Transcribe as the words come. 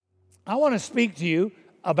I want to speak to you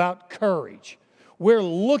about courage. We're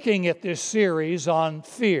looking at this series on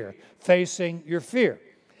fear, facing your fear.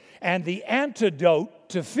 And the antidote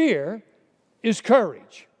to fear is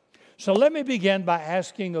courage. So let me begin by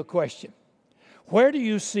asking a question. Where do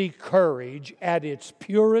you see courage at its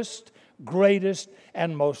purest, greatest,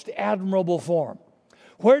 and most admirable form?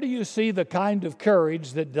 Where do you see the kind of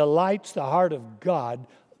courage that delights the heart of God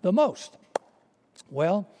the most?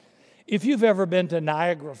 Well, if you've ever been to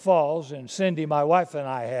Niagara Falls, and Cindy, my wife, and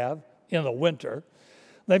I have, in the winter,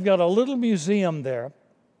 they've got a little museum there,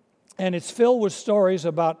 and it's filled with stories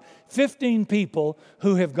about 15 people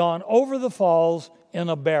who have gone over the falls in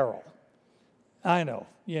a barrel. I know,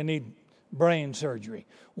 you need brain surgery.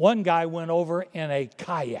 One guy went over in a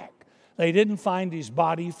kayak. They didn't find his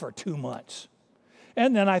body for 2 months.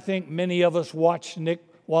 And then I think many of us watched Nick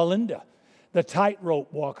Walinda, the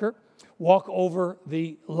tightrope walker, walk over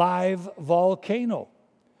the live volcano.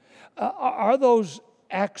 Are those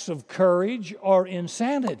acts of courage or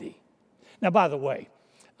insanity? Now, by the way,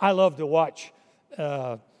 I love to watch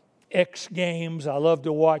X Games. I love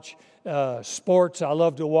to watch sports. I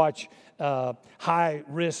love to watch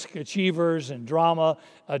high-risk achievers and drama,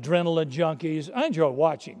 adrenaline junkies. I enjoy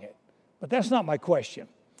watching it, but that's not my question.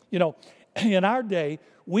 You know, in our day,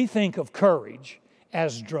 we think of courage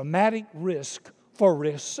as dramatic risk for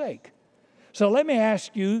risk's sake. So let me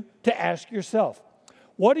ask you to ask yourself,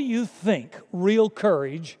 what do you think real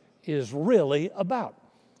courage is really about?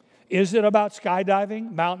 Is it about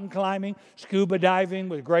skydiving, mountain climbing, scuba diving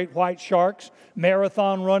with great white sharks,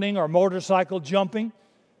 marathon running, or motorcycle jumping?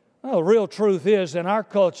 Well, the real truth is, in our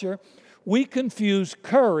culture, we confuse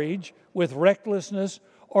courage with recklessness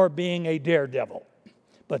or being a daredevil.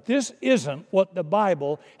 But this isn't what the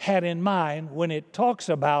Bible had in mind when it talks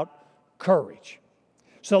about courage.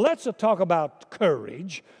 So let's talk about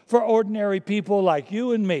courage for ordinary people like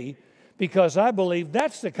you and me, because I believe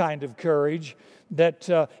that's the kind of courage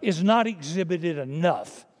that is not exhibited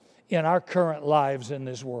enough in our current lives in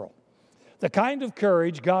this world. The kind of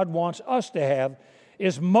courage God wants us to have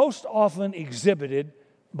is most often exhibited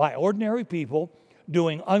by ordinary people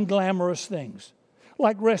doing unglamorous things,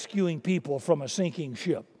 like rescuing people from a sinking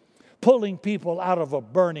ship, pulling people out of a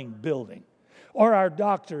burning building, or our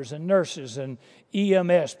doctors and nurses and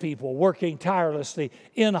EMS people working tirelessly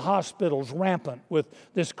in hospitals rampant with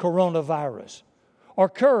this coronavirus, or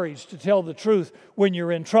courage to tell the truth when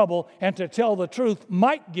you're in trouble, and to tell the truth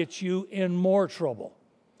might get you in more trouble.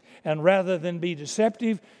 And rather than be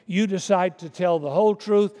deceptive, you decide to tell the whole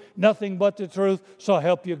truth, nothing but the truth, so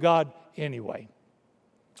help you God anyway.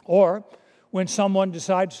 Or when someone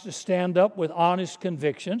decides to stand up with honest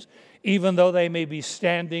convictions, even though they may be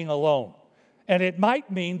standing alone. And it might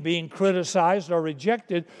mean being criticized or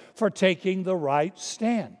rejected for taking the right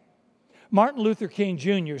stand. Martin Luther King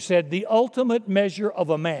Jr. said, "The ultimate measure of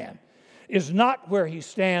a man is not where he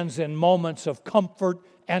stands in moments of comfort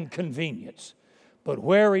and convenience, but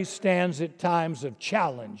where he stands at times of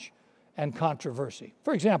challenge and controversy."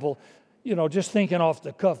 For example, just thinking off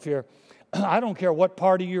the cuff here, I don't care what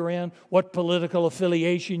party you're in, what political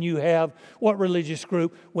affiliation you have, what religious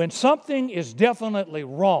group, when something is definitely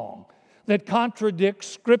wrong that contradicts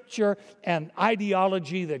Scripture and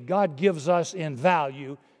ideology that God gives us in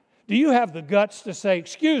value, do you have the guts to say,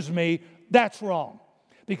 "Excuse me, that's wrong"?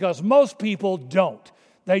 Because most people don't.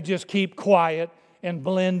 They just keep quiet and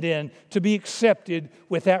blend in to be accepted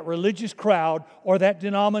with that religious crowd or that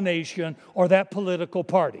denomination or that political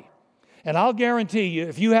party. And I'll guarantee you,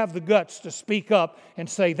 if you have the guts to speak up and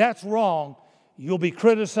say that's wrong, you'll be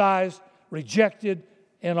criticized, rejected,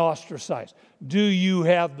 and ostracized. Do you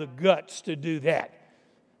have the guts to do that?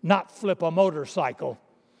 Not flip a motorcycle,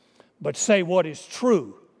 but say what is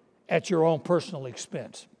true at your own personal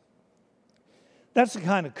expense. That's the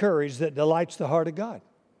kind of courage that delights the heart of God.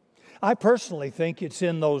 I personally think it's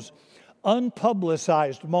in those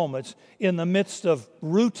unpublicized moments in the midst of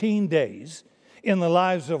routine days in the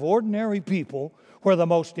lives of ordinary people where the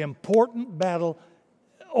most important battle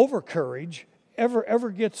over courage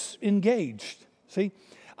ever gets engaged. See,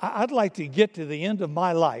 I'd like to get to the end of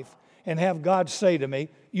my life and have God say to me,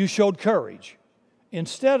 "You showed courage,"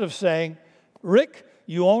 instead of saying, "Rick,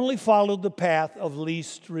 you only followed the path of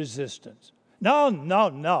least resistance." No,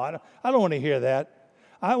 I don't want to hear that.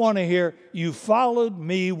 I want to hear, "You followed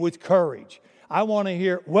me with courage." I want to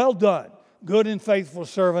hear, "Well done, good and faithful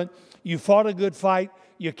servant. You fought a good fight.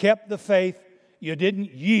 You kept the faith. You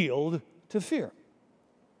didn't yield to fear."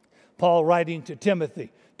 Paul, writing to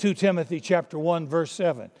Timothy, 2 Timothy chapter 1, verse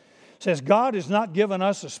 7, says, "God has not given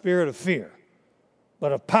us a spirit of fear,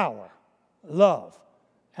 but of power, love,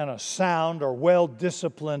 and a sound or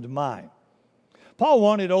well-disciplined mind." Paul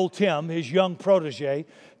wanted old Tim, his young protege,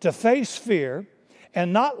 to face fear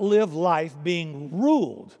and not live life being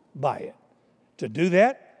ruled by it. To do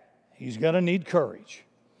that, he's going to need courage.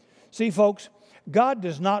 See, folks, God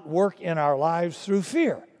does not work in our lives through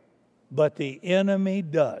fear, but the enemy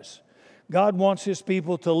does. God wants His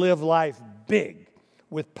people to live life big,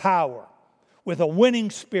 with power, with a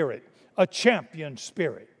winning spirit, a champion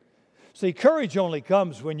spirit. See, courage only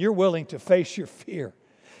comes when you're willing to face your fear.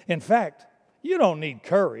 In fact, you don't need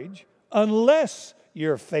courage unless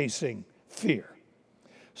you're facing fear.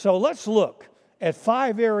 So let's look at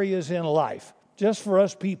 5 areas in life, just for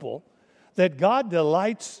us people, that God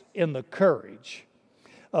delights in the courage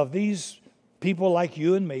of these people like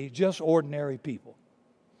you and me, just ordinary people.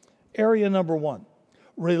 Area number 1,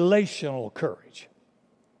 relational courage.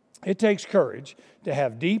 It takes courage to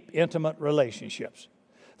have deep, intimate relationships.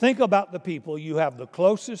 Think about the people you have the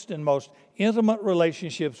closest and most intimate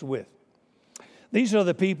relationships with. These are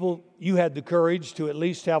the people you had the courage to at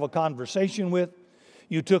least have a conversation with.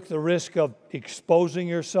 You took the risk of exposing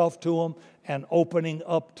yourself to them and opening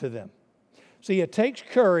up to them. See, it takes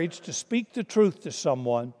courage to speak the truth to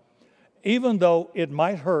someone, even though it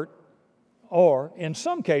might hurt, or in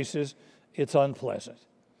some cases, it's unpleasant.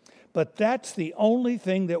 But that's the only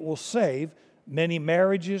thing that will save many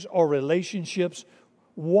marriages or relationships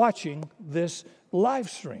watching this live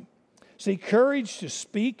stream. See, courage to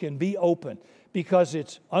speak and be open because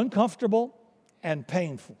it's uncomfortable and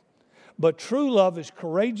painful. But true love is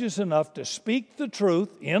courageous enough to speak the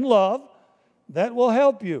truth in love that will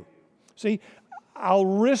help you. See, I'll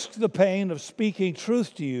risk the pain of speaking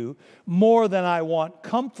truth to you more than I want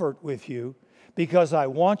comfort with you because I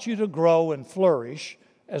want you to grow and flourish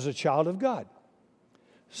as a child of God.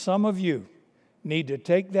 Some of you need to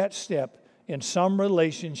take that step in some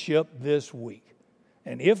relationship this week.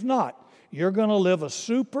 And if not, you're going to live a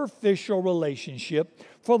superficial relationship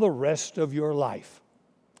for the rest of your life.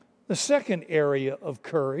 The second area of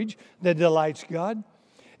courage that delights God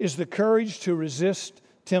is the courage to resist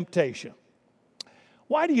temptation.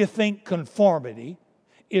 Why do you think conformity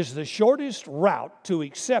is the shortest route to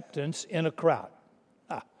acceptance in a crowd?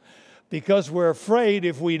 Because we're afraid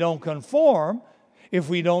if we don't conform, if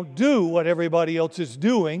we don't do what everybody else is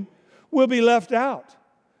doing, we'll be left out.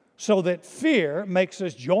 So that fear makes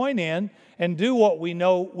us join in and do what we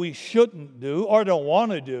know we shouldn't do or don't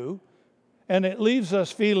want to do, and it leaves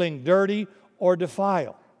us feeling dirty or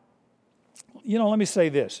defiled. You know, let me say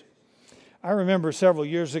this. I remember several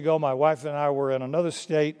years ago, my wife and I were in another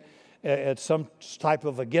state at some type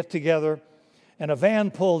of a get-together, and a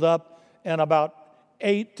van pulled up, and about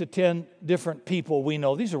 8 to 10 different people we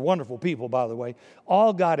know, these are wonderful people, by the way,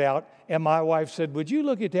 all got out, and my wife said, would you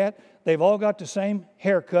look at that? They've all got the same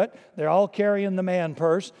haircut. They're all carrying the man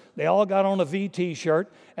purse. They all got on a VT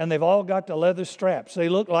shirt, and they've all got the leather straps. They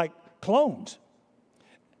look like clones.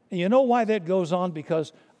 And you know why that goes on?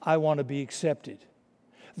 Because I want to be accepted.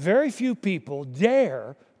 Very few people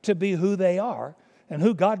dare to be who they are and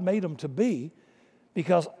who God made them to be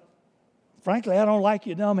because, frankly, I don't like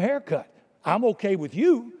your dumb haircut. I'm okay with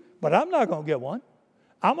you, but I'm not going to get one.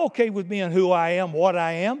 I'm okay with being who I am, what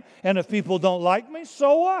I am, and if people don't like me,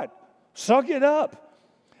 so what? Suck it up.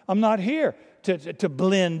 I'm not here to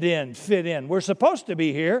blend in, fit in. We're supposed to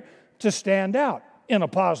be here to stand out in a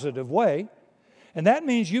positive way, and that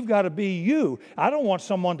means you've got to be you. I don't want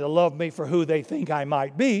someone to love me for who they think I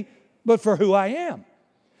might be, but for who I am.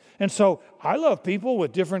 And so I love people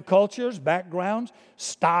with different cultures, backgrounds,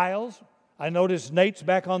 styles. I noticed Nate's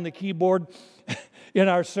back on the keyboard in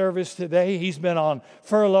our service today. He's been on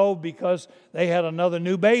furlough because they had another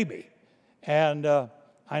new baby. And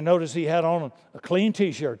I noticed he had on a clean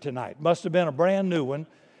T-shirt tonight. Must have been a brand new one,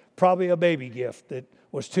 probably a baby gift that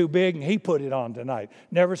was too big, and he put it on tonight.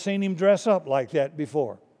 Never seen him dress up like that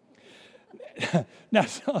before. Now,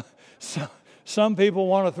 some people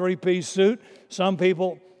want a 3-piece suit. Some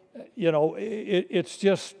people, you know,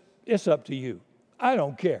 it's up to you. I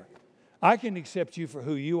don't care. I can accept you for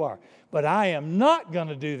who you are, but I am not going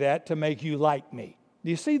to do that to make you like me.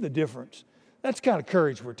 Do you see the difference? That's the kind of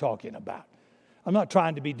courage we're talking about. I'm not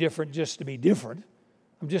trying to be different just to be different.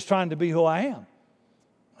 I'm just trying to be who I am.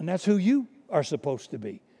 And that's who you are supposed to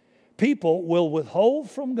be. People will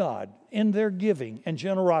withhold from God in their giving and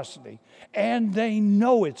generosity, and they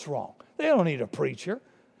know it's wrong. They don't need a preacher.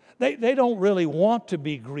 They don't really want to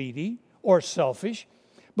be greedy or selfish,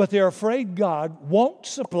 but they're afraid God won't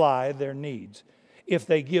supply their needs if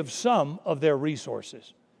they give some of their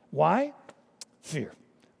resources. Why? Fear.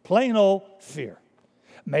 Plain old fear.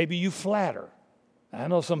 Maybe you flatter. I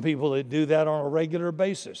know some people that do that on a regular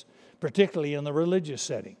basis, particularly in the religious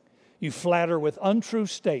setting. You flatter with untrue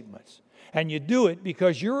statements. And you do it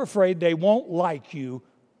because you're afraid they won't like you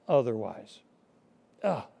otherwise.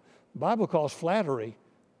 The Bible calls flattery,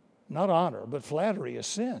 not honor, but flattery a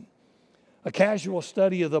sin. A casual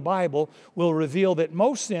study of the Bible will reveal that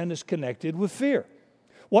most sin is connected with fear.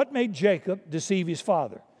 What made Jacob deceive his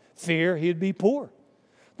father? Fear he'd be poor.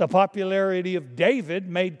 The popularity of David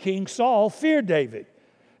made King Saul fear David.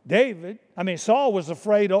 Saul was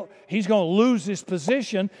afraid he's going to lose his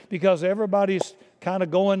position because everybody's kind of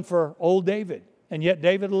going for old David. And yet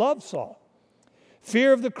David loved Saul.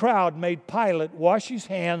 Fear of the crowd made Pilate wash his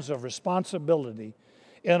hands of responsibility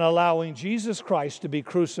in allowing Jesus Christ to be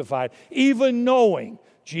crucified, even knowing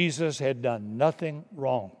Jesus had done nothing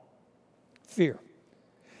wrong. Fear.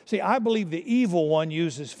 See, I believe the evil one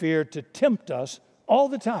uses fear to tempt us all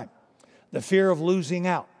the time. The fear of losing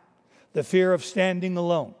out, the fear of standing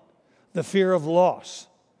alone, the fear of loss,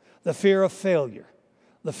 the fear of failure,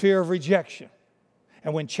 the fear of rejection.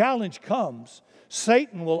 And when challenge comes,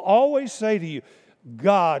 Satan will always say to you,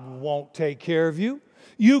 God won't take care of you.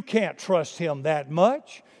 You can't trust Him that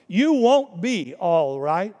much. You won't be all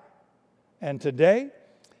right. And today,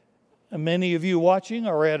 many of you watching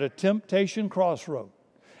are at a temptation crossroad.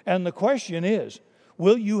 And the question is,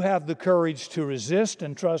 will you have the courage to resist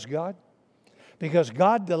and trust God? Because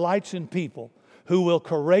God delights in people who will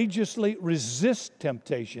courageously resist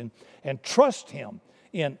temptation and trust Him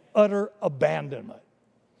in utter abandonment.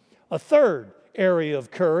 A third area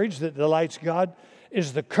of courage that delights God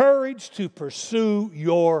is the courage to pursue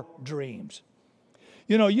your dreams.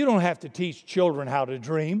 You know, you don't have to teach children how to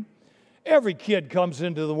dream. Every kid comes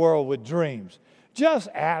into the world with dreams. Just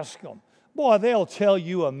ask them. Boy, they'll tell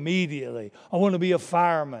you immediately, I want to be a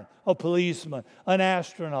fireman, a policeman, an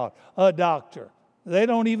astronaut, a doctor. They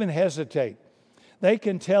don't even hesitate. They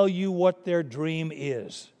can tell you what their dream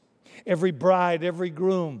is. Every bride, every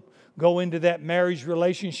groom go into that marriage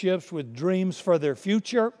relationships with dreams for their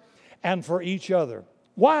future and for each other.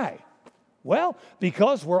 Why? Well,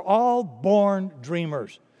 because we're all born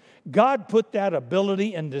dreamers. God put that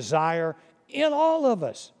ability and desire in all of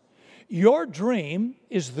us. Your dream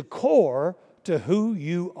is the core to who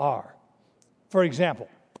you are. For example,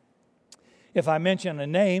 if I mention a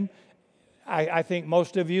name, I think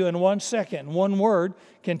most of you in 1 second, one word,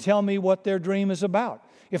 can tell me what their dream is about.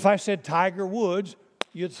 If I said Tiger Woods,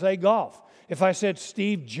 you'd say golf. If I said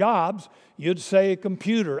Steve Jobs, you'd say a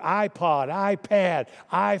computer, iPod, iPad,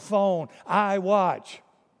 iPhone, iWatch.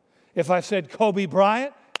 If I said Kobe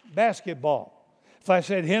Bryant, basketball. If I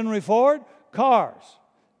said Henry Ford, cars.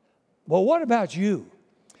 Well, what about you?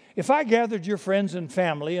 If I gathered your friends and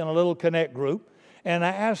family in a little connect group and I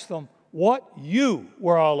asked them what you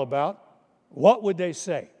were all about, what would they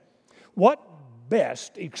say? What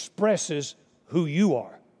best expresses who you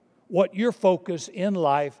are? What your focus in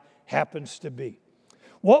life happens to be?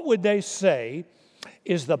 What would they say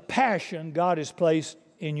is the passion God has placed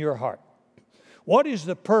in your heart? What is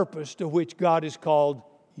the purpose to which God has called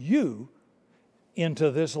you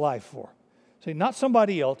into this life for? See, not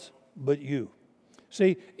somebody else, but you.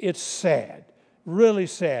 See, it's sad, really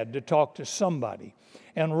sad to talk to somebody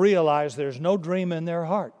and realize there's no dream in their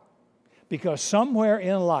heart because somewhere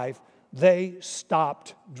in life they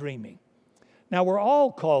stopped dreaming. Now, we're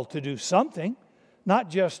all called to do something, not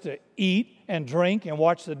just to eat and drink and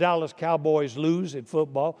watch the Dallas Cowboys lose at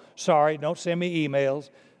football. Sorry, don't send me emails.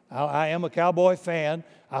 I am a Cowboy fan.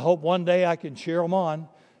 I hope one day I can cheer them on.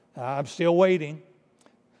 I'm still waiting.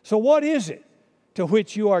 So what is it to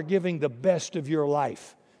which you are giving the best of your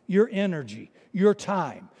life, your energy, your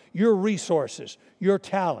time, your resources, your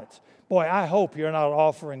talents? Boy, I hope you're not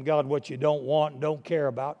offering God what you don't want and don't care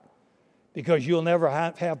about, because you'll never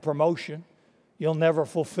have promotion. You'll never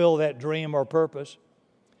fulfill that dream or purpose.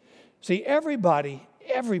 See, everybody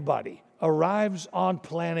arrives on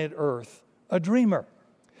planet Earth a dreamer.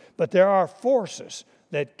 But there are forces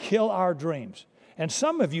that kill our dreams. And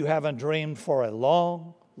some of you haven't dreamed for a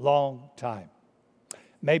long, long time.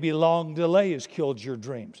 Maybe long delay has killed your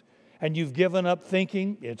dreams, and you've given up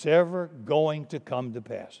thinking it's ever going to come to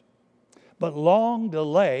pass. But long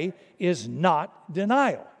delay is not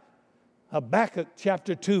denial. Habakkuk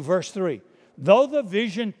chapter 2, verse 3. Though the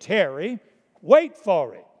vision tarry, wait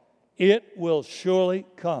for it. It will surely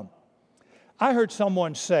come. I heard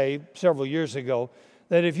someone say several years ago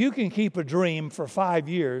that if you can keep a dream for 5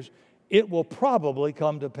 years, it will probably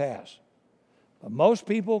come to pass. But most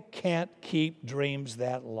people can't keep dreams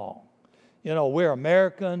that long. You know, we're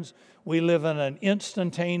Americans. We live in an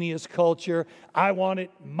instantaneous culture. I want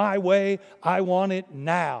it my way. I want it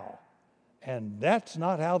now. And that's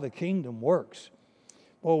not how the kingdom works.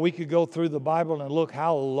 Well, we could go through the Bible and look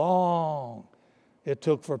how long it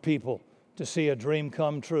took for people to see a dream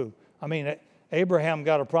come true. I mean, Abraham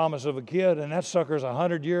got a promise of a kid, and that sucker's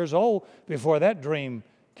 100 years old before that dream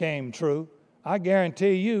came true. I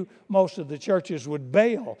guarantee you most of the churches would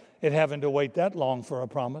bail at having to wait that long for a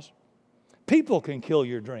promise. People can kill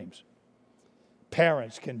your dreams.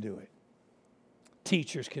 Parents can do it.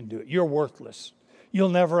 Teachers can do it. You're worthless. You'll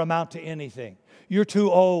never amount to anything. You're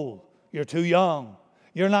too old. You're too young.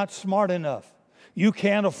 You're not smart enough. You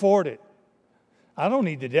can't afford it. I don't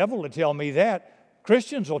need the devil to tell me that.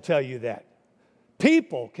 Christians will tell you that.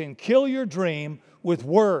 People can kill your dream with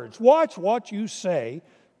words. Watch what you say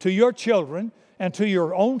to your children and to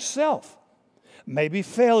your own self. Maybe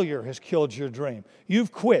failure has killed your dream.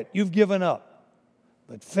 You've quit. You've given up.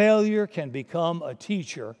 But failure can become a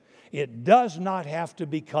teacher. It does not have to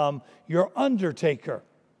become your undertaker.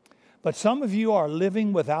 But some of you are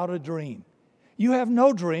living without a dream. You have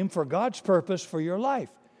no dream for God's purpose for your life.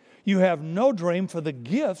 You have no dream for the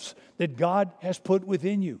gifts that God has put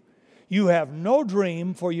within you. You have no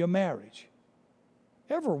dream for your marriage.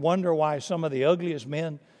 Ever wonder why some of the ugliest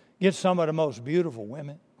men get some of the most beautiful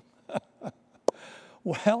women?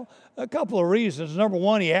 Well, a couple of reasons. Number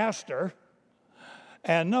one, he asked her.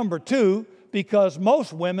 And number two, because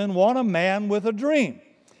most women want a man with a dream.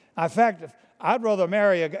 In fact, if I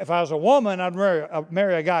was a woman, I'd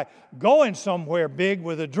marry a guy going somewhere big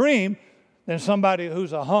with a dream than somebody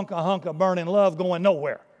who's a hunk of burning love going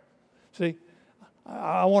nowhere. See,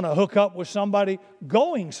 I want to hook up with somebody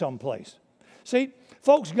going someplace. See,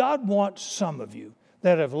 folks, God wants some of you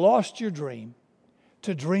that have lost your dream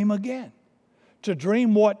to dream again, to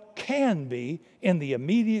dream what can be in the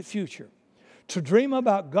immediate future, to dream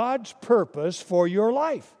about God's purpose for your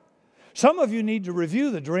life. Some of you need to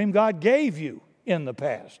review the dream God gave you in the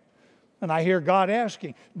past. And I hear God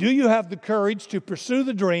asking, do you have the courage to pursue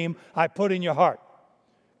the dream I put in your heart?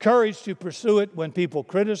 Courage to pursue it when people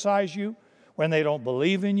criticize you, when they don't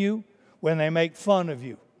believe in you, when they make fun of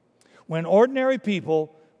you. When ordinary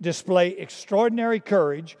people display extraordinary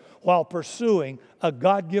courage while pursuing a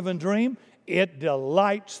God-given dream, it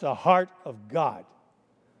delights the heart of God.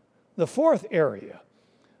 The fourth area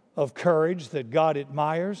of courage that God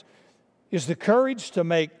admires is the courage to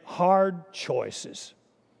make hard choices.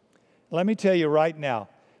 Let me tell you right now,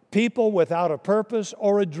 people without a purpose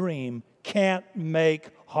or a dream can't make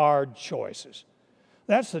hard choices.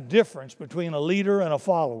 That's the difference between a leader and a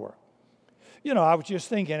follower. You know, I was just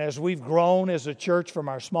thinking, as we've grown as a church from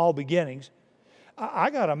our small beginnings, I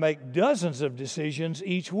got to make dozens of decisions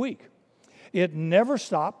each week. It never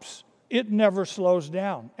stops. It never slows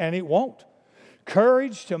down, and it won't.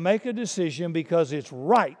 Courage to make a decision because it's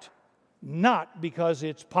right, not because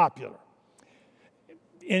it's popular.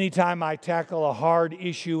 Anytime I tackle a hard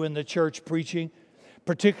issue in the church preaching,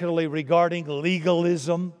 particularly regarding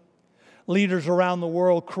legalism, leaders around the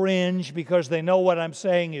world cringe because they know what I'm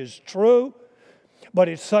saying is true, but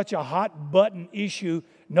it's such a hot-button issue,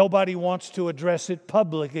 nobody wants to address it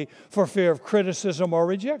publicly for fear of criticism or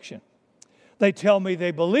rejection. They tell me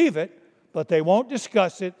they believe it, but they won't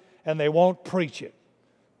discuss it and they won't preach it.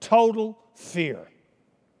 Total fear.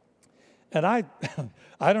 And I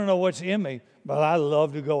don't know what's in me, but I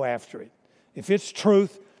love to go after it. If it's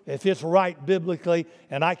truth, if it's right biblically,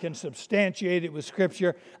 and I can substantiate it with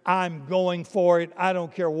Scripture, I'm going for it. I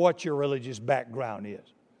don't care what your religious background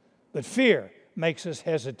is. But fear makes us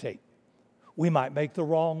hesitate. We might make the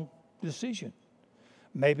wrong decision.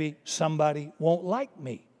 Maybe somebody won't like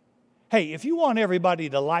me. Hey, if you want everybody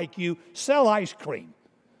to like you, sell ice cream.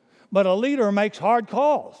 But a leader makes hard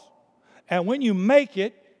calls. And when you make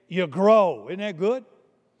it, you grow. Isn't that good?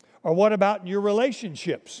 Or what about your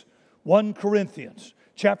relationships? 1 Corinthians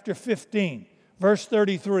chapter 15, verse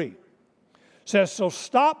 33 says, so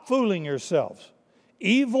stop fooling yourselves.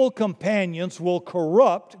 Evil companions will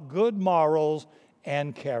corrupt good morals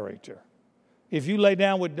and character. If you lay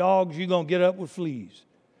down with dogs, you're going to get up with fleas.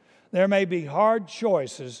 There may be hard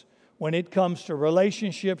choices when it comes to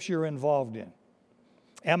relationships you're involved in.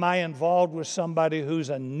 Am I involved with somebody who's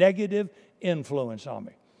a negative influence on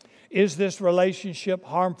me? Is this relationship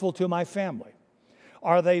harmful to my family?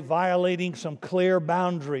 Are they violating some clear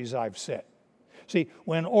boundaries I've set? See,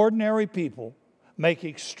 when ordinary people make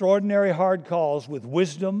extraordinary hard calls with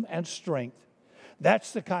wisdom and strength,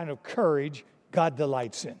 that's the kind of courage God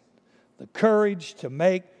delights in. The courage to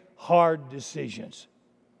make hard decisions.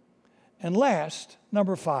 And last,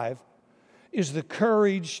 number 5, is the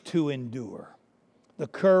courage to endure. The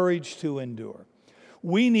courage to endure.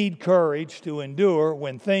 We need courage to endure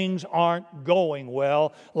when things aren't going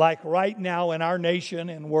well, like right now in our nation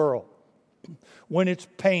and world. When it's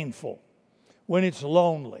painful, when it's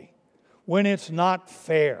lonely, when it's not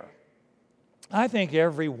fair. I think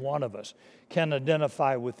every one of us can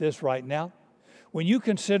identify with this right now. When you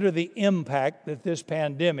consider the impact that this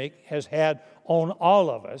pandemic has had on all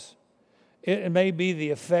of us, it may be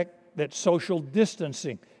the effect that social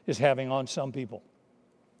distancing is having on some people.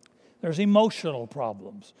 There's emotional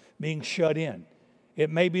problems, being shut in. It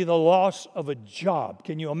may be the loss of a job.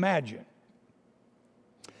 Can you imagine?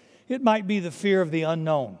 It might be the fear of the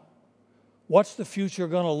unknown. What's the future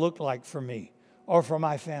going to look like for me or for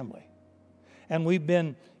my family? And we've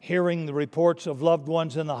been hearing the reports of loved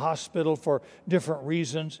ones in the hospital for different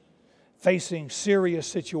reasons, facing serious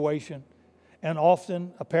situation. And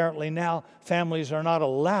often, apparently now, families are not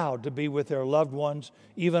allowed to be with their loved ones,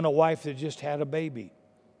 even a wife that just had a baby.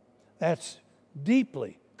 That's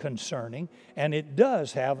deeply concerning, and it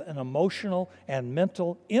does have an emotional and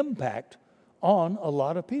mental impact on a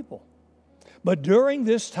lot of people. But during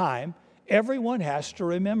this time, everyone has to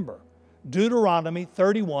remember Deuteronomy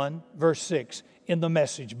 31, verse 6 in the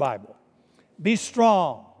Message Bible. Be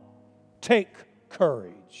strong, take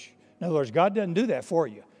courage. In other words, God doesn't do that for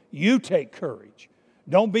you. You take courage.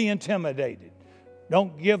 Don't be intimidated.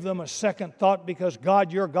 Don't give them a second thought, because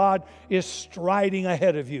God, your God, is striding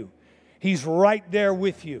ahead of you. He's right there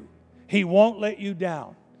with you. He won't let you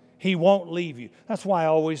down. He won't leave you. That's why I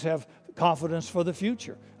always have confidence for the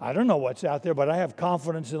future. I don't know what's out there, but I have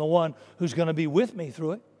confidence in the one who's going to be with me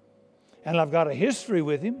through it. And I've got a history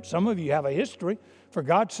with Him. Some of you have a history. For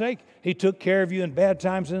God's sake, He took care of you in bad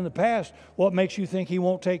times in the past. What makes you think He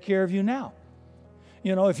won't take care of you now?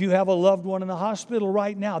 You know, if you have a loved one in the hospital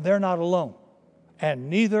right now, they're not alone.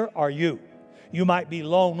 And neither are you. You might be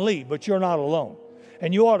lonely, but you're not alone.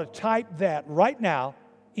 And you ought to type that right now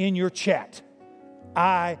in your chat.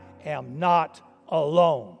 I am not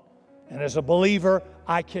alone. And as a believer,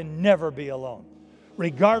 I can never be alone.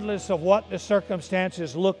 Regardless of what the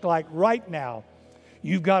circumstances look like right now,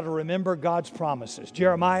 you've got to remember God's promises.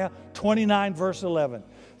 Jeremiah 29, verse 11.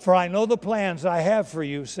 For I know the plans I have for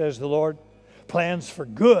you, says the Lord, plans for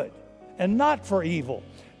good and not for evil,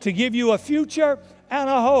 to give you a future and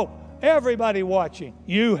a hope. Everybody watching,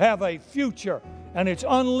 you have a future and it's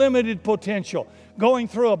unlimited potential. Going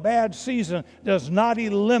through a bad season does not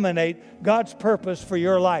eliminate God's purpose for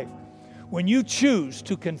your life. When you choose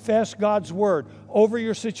to confess God's word over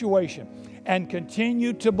your situation and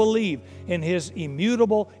continue to believe in His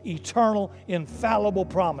immutable, eternal, infallible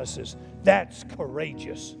promises, that's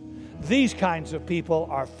courageous. These kinds of people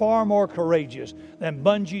are far more courageous than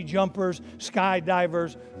bungee jumpers,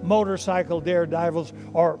 skydivers, motorcycle daredevils,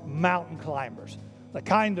 or mountain climbers. The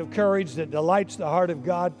kind of courage that delights the heart of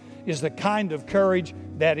God is the kind of courage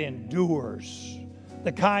that endures.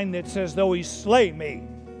 The kind that says, though He slay me,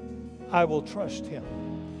 I will trust Him.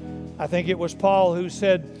 I think it was Paul who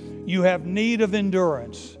said, you have need of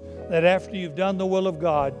endurance, that after you've done the will of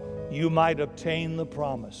God, you might obtain the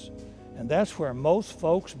promise. And that's where most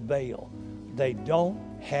folks bail. They don't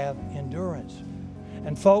have endurance.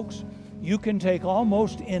 And folks, you can take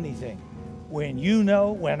almost anything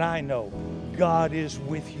when I know God is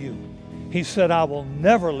with you. He said, I will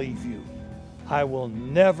never leave you. I will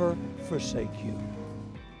never forsake you.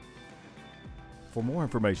 For more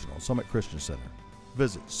information on Summit Christian Center,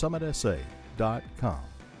 visit summitsa.com.